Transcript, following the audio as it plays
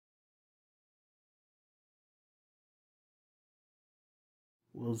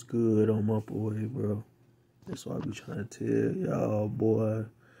What's good on my boy, bro? That's why I be trying to tell y'all, boy.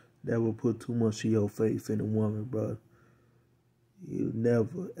 Never put too much of your faith in a woman, bro. You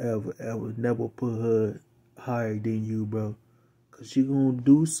never, ever, ever, never put her higher than you, bro. Cause she gonna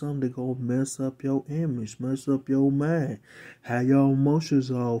do something that gonna mess up your image, mess up your mind. Have your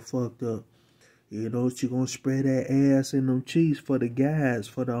emotions all fucked up. You know, she gonna spread that ass and them cheeks for the guys,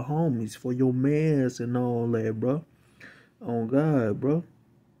 for the homies, for your mans and all that, bro. On God, bro.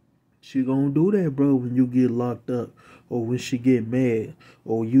 She gonna do that, bro, when you get locked up or when she get mad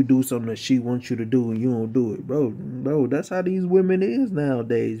or you do something that she wants you to do and you don't do it, bro. Bro, that's how these women is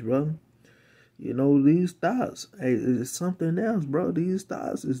nowadays, bro. You know, these thoughts, hey, it's something else, bro. These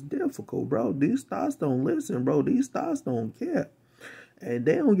thoughts is difficult, bro. These thoughts don't listen, bro. These thoughts don't care. And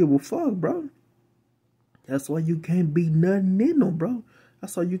they don't give a fuck, bro. That's why you can't be nothing in them, bro.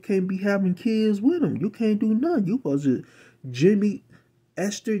 That's why you can't be having kids with them. You can't do nothing. You supposed to Jimmy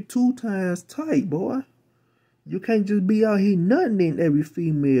Esther 2 times tight, boy. You can't just be out here nothing in every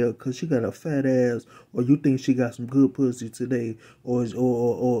female because she got a fat ass, or you think she got some good pussy today, or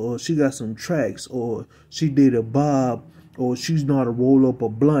she got some tracks, or she did a bob, or she's not a roll up a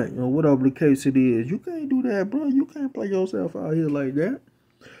blunt, or whatever the case it is. You can't do that, bro. You can't play yourself out here like that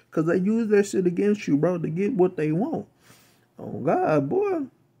because they use that shit against you, bro, to get what they want. Oh, God, boy.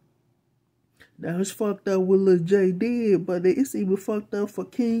 Now, it's fucked up what Lil J did, but it's even fucked up for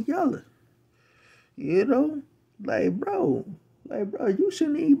King Yella. You know? Like, bro, you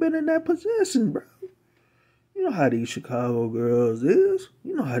shouldn't even been in that position, bro. You know how these Chicago girls is.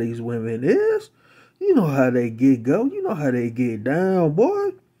 You know how these women is. You know how they get go. You know how they get down,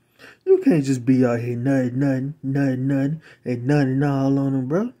 boy. You can't just be out here nothing, and nothing all on them,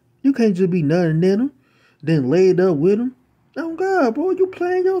 bro. You can't just be nothing in them, then laid up with them. Oh, God, boy, you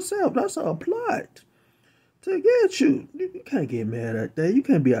playing yourself. That's a plot to get you. You can't get mad at that. You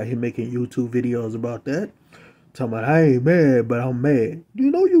can't be out here making YouTube videos about that. Talking about, I ain't mad, but I'm mad.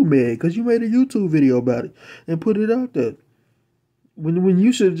 You know you mad because you made a YouTube video about it and put it out there. When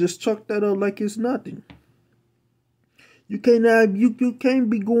you should have just chucked that up like it's nothing. You can't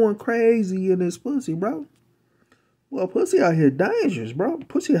be going crazy in this pussy, bro. Well, pussy out here dangerous, bro.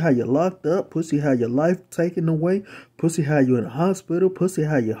 Pussy how you locked up. Pussy how your life taken away. Pussy how you in the hospital. Pussy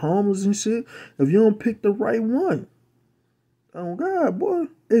how you homeless and shit. If you don't pick the right one. Oh, God, boy.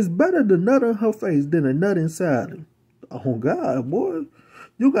 It's better to nut on her face than a nut inside her. Oh, God, boy.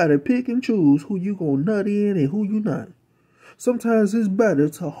 You got to pick and choose who you going to nut in and who you not. Sometimes it's better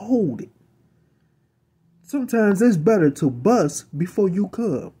to hold it. Sometimes it's better to bust before you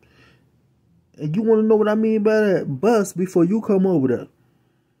come. And you want to know what I mean by that? Bust before you come over there.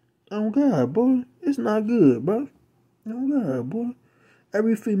 Oh, God, boy. It's not good, bro. Oh, God, boy.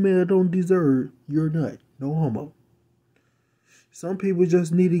 Every female don't deserve your nut. No homo. Some people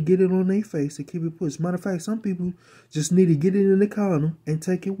just need to get it on their face and keep it pushed. Matter of fact, some people just need to get it in the condom and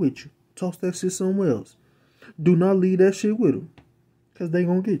take it with you. Toss that shit somewhere else. Do not leave that shit with them. Because they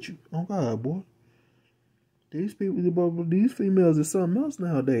gonna get you. Oh, God, boy. These females are something else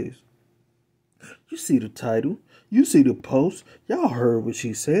nowadays. You see the title. You see the post. Y'all heard what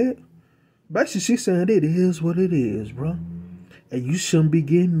she said. Basically, she's saying it is what it is, bro. And you shouldn't be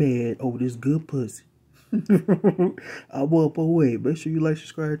getting mad over this good pussy. I'm up away. Make sure you like,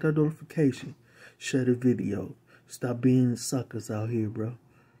 subscribe, turn notification. Share the video. Stop being suckers out here, bro.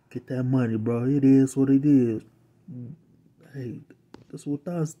 Get that money, bro. It is what it is. Hey, that's what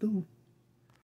thoughts do.